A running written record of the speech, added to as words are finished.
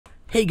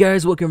Hey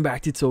guys, welcome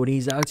back to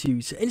Tony's How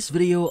To's. In this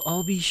video,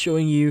 I'll be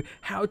showing you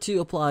how to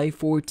apply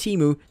for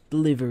Temu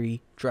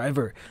Delivery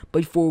Driver.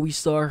 But before we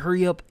start,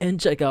 hurry up and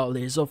check out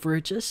this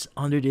offer just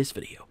under this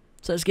video.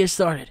 So let's get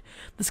started.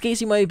 In this case,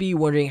 you might be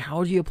wondering,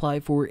 how do you apply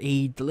for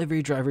a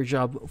delivery driver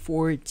job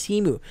for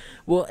Temu?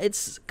 Well,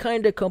 it's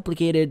kind of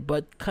complicated,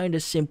 but kind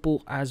of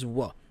simple as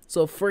well.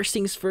 So first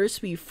things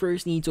first, we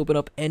first need to open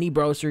up any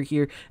browser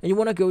here, and you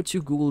want to go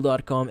to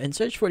google.com and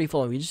search for the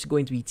following, which is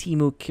going to be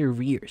Temu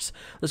Careers.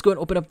 Let's go and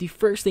open up the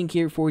first link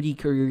here for the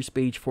careers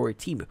page for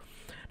Temu.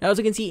 Now, as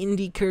you can see in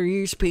the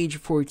careers page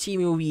for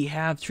Temu, we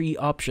have three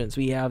options.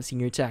 We have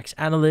senior tax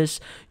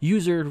analyst,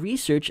 user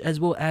research,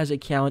 as well as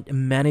account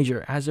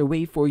manager as a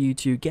way for you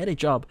to get a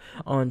job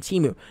on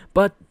Temu.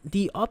 But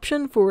the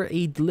option for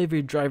a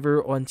delivery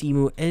driver on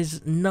Temu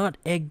is not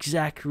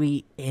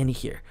exactly in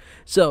here.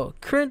 So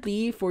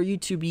currently, for you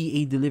to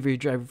be a delivery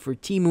driver for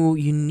Temu,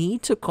 you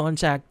need to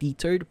contact the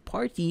third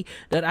party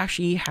that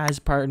actually has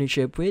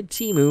partnership with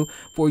Temu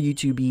for you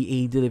to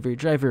be a delivery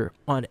driver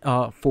on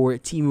for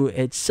Temu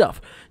itself.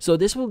 So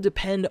this will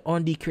depend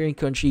on the current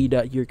country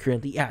that you're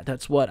currently at.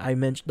 That's what I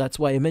mentioned. That's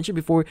why I mentioned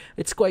before.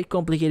 It's quite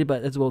complicated,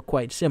 but as well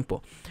quite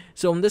simple.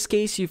 So in this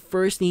case, you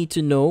first need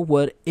to know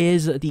what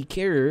is the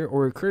carrier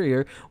or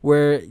courier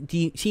where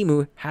the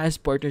Temu has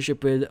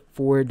partnership with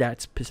for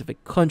that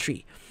specific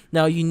country.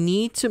 Now you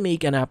need to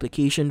make an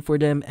application for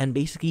them and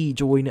basically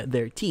join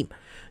their team.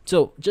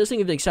 So just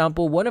think of the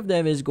example, one of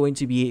them is going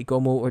to be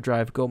Gomo or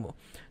Drive Gomo.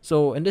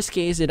 So in this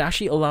case, it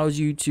actually allows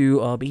you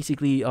to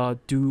basically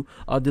do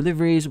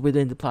deliveries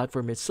within the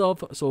platform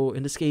itself. So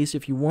in this case,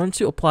 if you want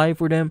to apply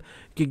for them,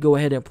 you can go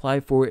ahead and apply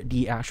for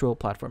the actual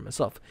platform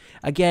itself.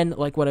 Again,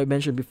 like what I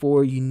mentioned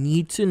before, you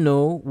need to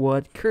know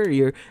what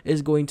courier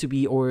is going to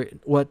be or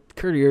what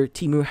courier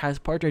Temu has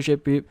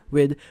partnership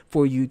with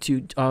for you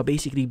to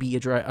basically be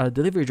a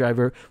delivery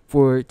driver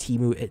for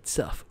Temu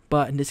itself.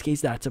 But in this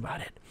case, that's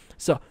about it.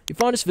 So if you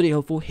found this video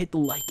helpful, hit the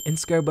like and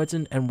subscribe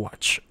button and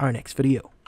watch our next video.